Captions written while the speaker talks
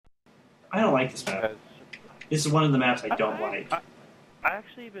I don't like this map. This is one of the maps I don't like. I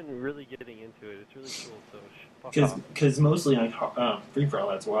actually been really getting into it. It's really cool. So fuck off. Because mostly on free for all.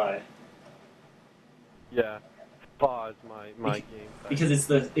 That's why. Yeah. Pause my game. Because it's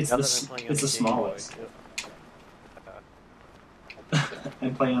the smallest.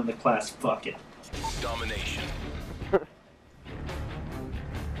 I'm playing on the class. Fuck it. Domination.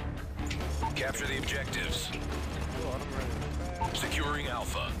 Capture the objectives. Securing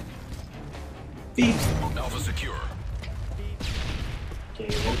Alpha. Beep. Alpha secure. Okay,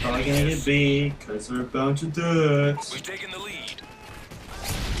 we're probably gonna get B, because we're a bunch of ducks. We've taken the lead.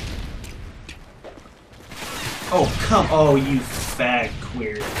 Oh, come. Oh, you fag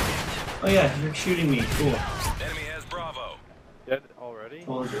queer. Oh, yeah, you're shooting me. Cool. Enemy has Bravo. Dead already?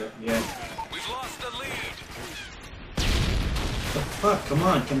 Told you, yeah. We've lost the lead. The fuck? Come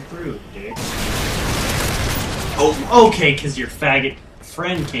on, come through, dick. Oh, okay, because your faggot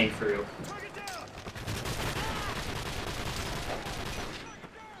friend came through.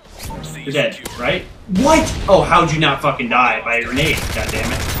 You're dead, right? What? Oh, how'd you not fucking die by a grenade? God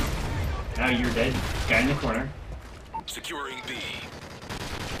damn it. Now you're dead. Guy in the corner. Securing B.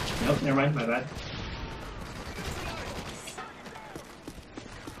 Nope, never mind, my bad.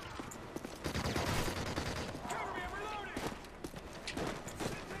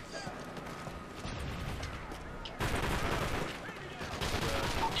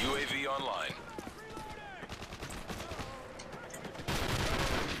 UAV online.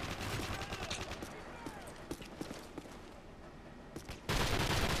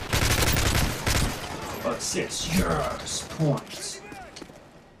 Assist, yes, points.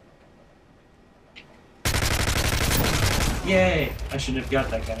 Yay! I shouldn't have got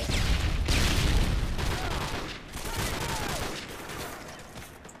that guy.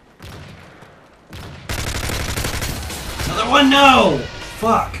 Another one, no!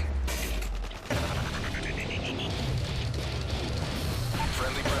 Fuck.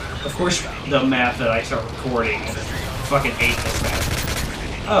 Of course, the map that I start recording, I fucking hate this map.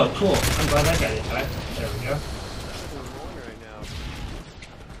 Oh, cool. I'm glad that guy didn't die. There we go.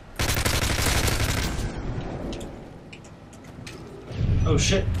 Oh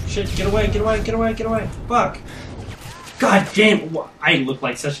shit, shit, get away, get away, get away, get away. Fuck. God damn, I look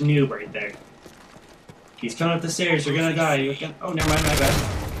like such a noob right there. He's coming up the stairs, you're gonna die. You're gonna... Oh, never mind, my bad.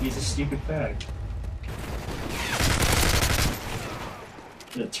 He's a stupid fag.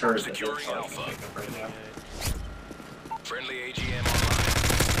 The turret that they're probably gonna pick up right now. Friendly AGM online.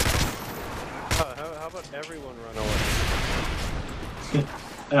 How about everyone run away?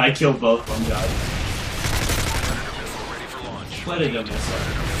 And I killed both of them, guys. Predator missile ready for launch. Predator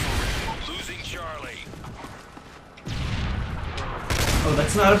missile. Losing Charlie. Oh,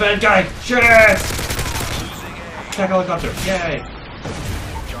 that's not a bad guy. Shit! Losing A. Attack helicopter. Yay!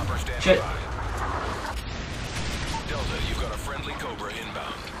 Chopper standing Shit. by. Delta, you've got a friendly Cobra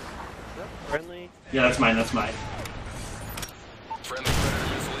inbound. Friendly? Yeah, that's mine, that's mine. Friendly Predator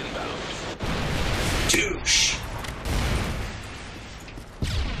missile inbound. Douche!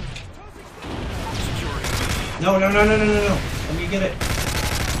 Securing B. No, no, no, no, no, no, no. Let me get it.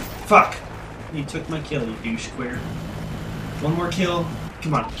 Fuck! You took my kill, you douche queer. One more kill.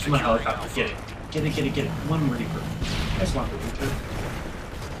 Come on, come on, helicopter. Get it. Get it, get it, get it. One more Reaper. I just want the Reaper.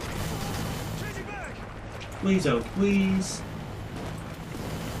 Please, oh, please.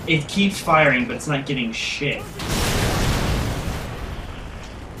 It keeps firing, but it's not getting shit.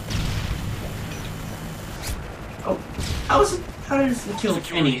 Oh, how does it kill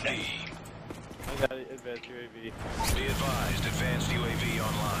anything? B. I got it, advanced UAV. Be advised, advanced UAV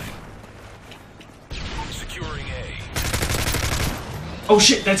online. Securing A. Oh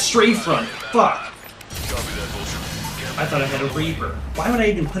shit, that's strafe run. Fuck. Copy that, Vulture. I thought I had a Reaper. Why would I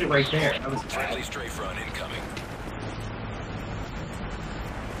even put it right there? That was Friendly bad. strafe run incoming.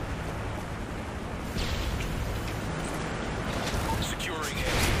 Securing A.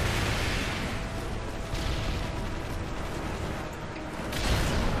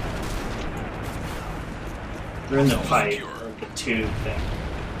 They're in the pipe, or the tube thing.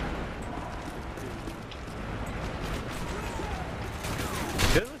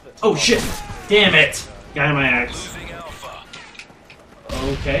 Oh shit! Damn it! Guy in my axe. Losing Alpha.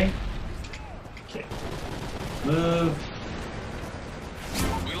 Okay. Okay. Move.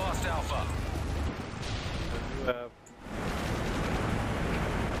 We lost Alpha.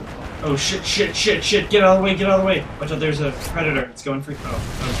 Oh shit, shit, shit, shit! Get out of the way, get out of the way! Watch out, there's a predator. It's going for.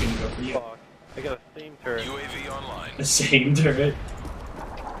 Oh, I was gonna go for you. Fuck. I got a steam turret. UAV online. The same turret.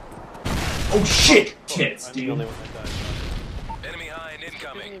 Oh shit! Tits, I'm the dude. only one that died. Enemy hind It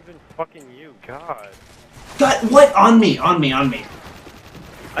incoming. isn't even fucking you, God. God, what? On me, on me, on me.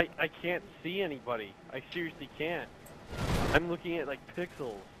 I can't see anybody. I seriously can't. I'm looking at like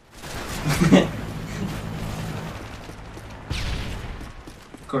pixels.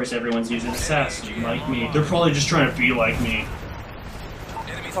 Of course, everyone's using assassin like me. They're probably just trying to be like me.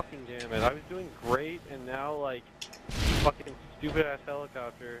 Fucking damn it! I was doing great, and now like fucking stupid ass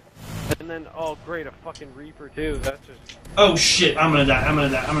helicopter, and then oh great, a fucking Reaper too. That's just. Oh shit! I'm gonna die. I'm gonna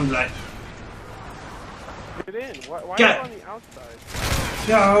die. I'm gonna die. Get in. Why are Get- you on the outside?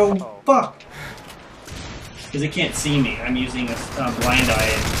 No, Oh. fuck. Because it can't see me. I'm using a blind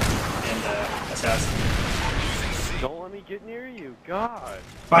eye and assassin. Don't let me get near you. God.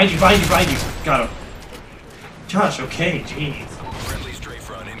 Find you, find you, find you. Got him. Josh, okay, jeez. Friendly strafe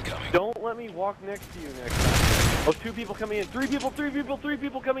run incoming. Don't let me walk next to you next time. Oh, 2 people coming in. 3 people, 3 people, 3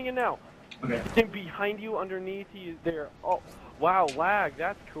 people coming in now. Okay. And behind you, underneath you, there. Oh, wow, lag.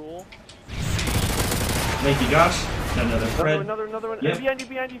 That's cool. Thank you, Josh. Got another thread. Another one. Yep.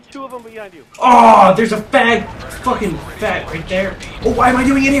 Behind you. 2 of them behind you. Oh, there's a fag, fucking fag right there. Oh, why am I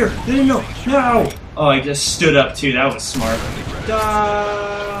doing it here? No. Oh, I just stood up too. That was smart.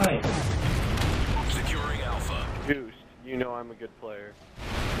 Die. Securing Alpha. Goose, you know I'm a good player.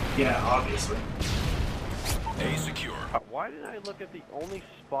 Yeah, obviously. A secure. Why didn't I look at the only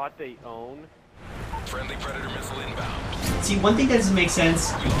spot they own? Friendly Predator missile inbound. See, one thing that doesn't make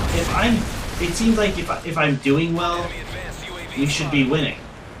sense. It seems like if I'm doing well, Enemy advanced UAV. we should be winning.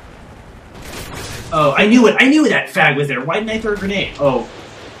 Oh, I knew it. I knew that fag was there. Why didn't I throw a grenade? Oh,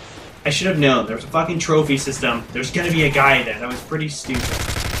 I should have known. There was a fucking trophy system. There's gonna be a guy there. That was pretty stupid.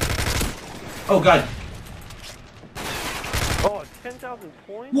 Oh god. Oh, 10,000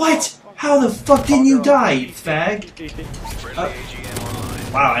 points? What? Oh, How the fuck didn't you no. die, you fag? Friendly AGM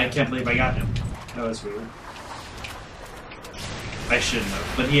online. Wow, I can't believe I got him. That was weird. I shouldn't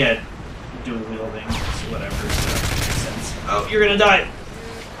have, but he had dual wielding, so whatever, so that makes sense. Oh, you're gonna die!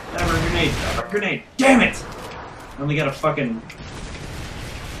 Never a grenade, never a grenade. Damn it! I only got a fucking...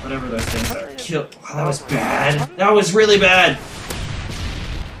 whatever those things are. Kill. Wow, that was bad. That was really bad!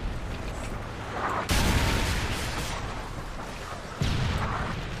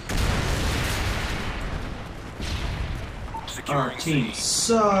 Our Securing team C.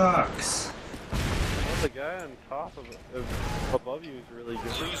 sucks. Well, the guy on top of above you is really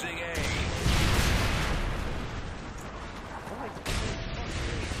good. Losing A.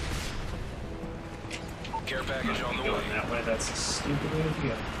 Care package on the Going way. that way, that's a stupid way to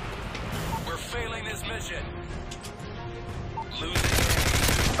go. We're failing this mission. Losing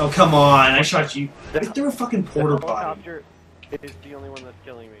Oh, come on, I shot you. I threw a fucking porter The body. helicopter is the only one that's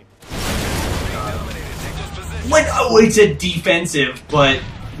killing me. A. Dominated. Take this position. What? Oh, it's a defensive, but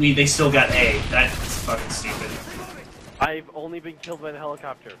they still got A. That's fucking stupid. I've only been killed by the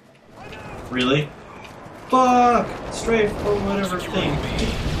helicopter. Really? Fuck! Strafe or whatever thing.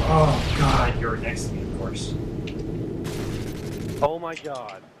 Oh god, you're next to me, of course. Oh my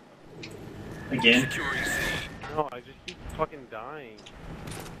god. Again? Securing C. No, I just keep fucking dying.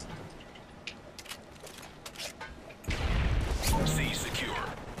 C secure.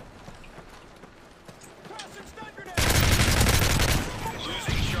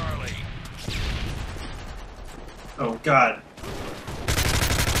 Losing Charlie. Oh god.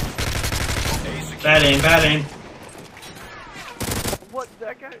 A secure. Bad aim, bad aim. What?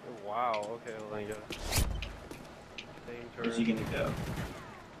 That guy? Wow, okay, well then you got same Where's he turn. gonna go?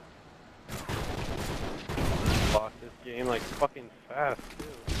 Lost this game like fucking fast, too.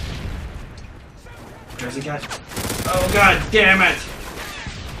 There's a guy. Oh god damn it!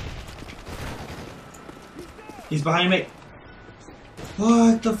 He's behind me.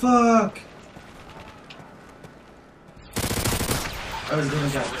 What the fuck? I was gonna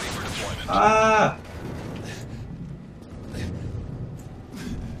die. Ready for deployment. Ah!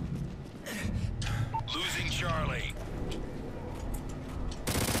 Losing Charlie.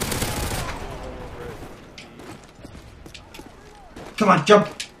 Come on, jump!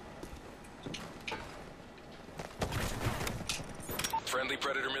 Friendly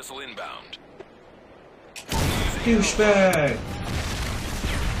Predator missile inbound. Douchebag!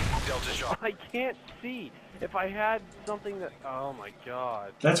 Delta shot. I can't see. If I had something that, oh my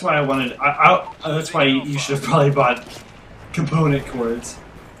god. That's why I wanted. That's why you should have probably bought component cords.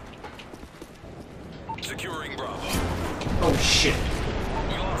 Securing Bravo. Oh shit!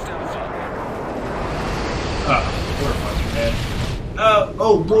 We lost Alpha. We're fucking dead.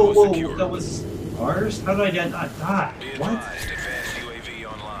 Whoa! That was ours? How did I not die? Be What? advised, advanced UAV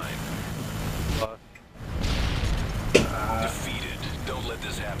online. Defeated. Don't let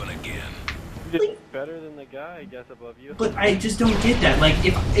this happen again. You did better than the guy, I guess, above you. But I just don't get that. Like,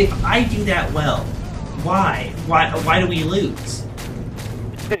 if I do that well, why? Why do we lose?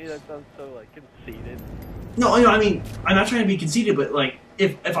 That sounds so like conceited. No, I mean, I'm not trying to be conceited, but like,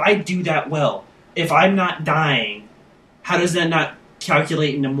 if I do that well, if I'm not dying, how does that not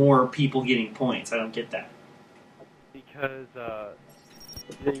calculate into more people getting points? I don't get that. Because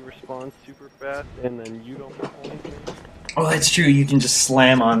they respond super fast, and then you don't get points. Oh, that's true. You can just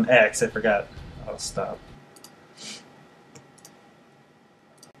slam on X. I forgot. I'll stop.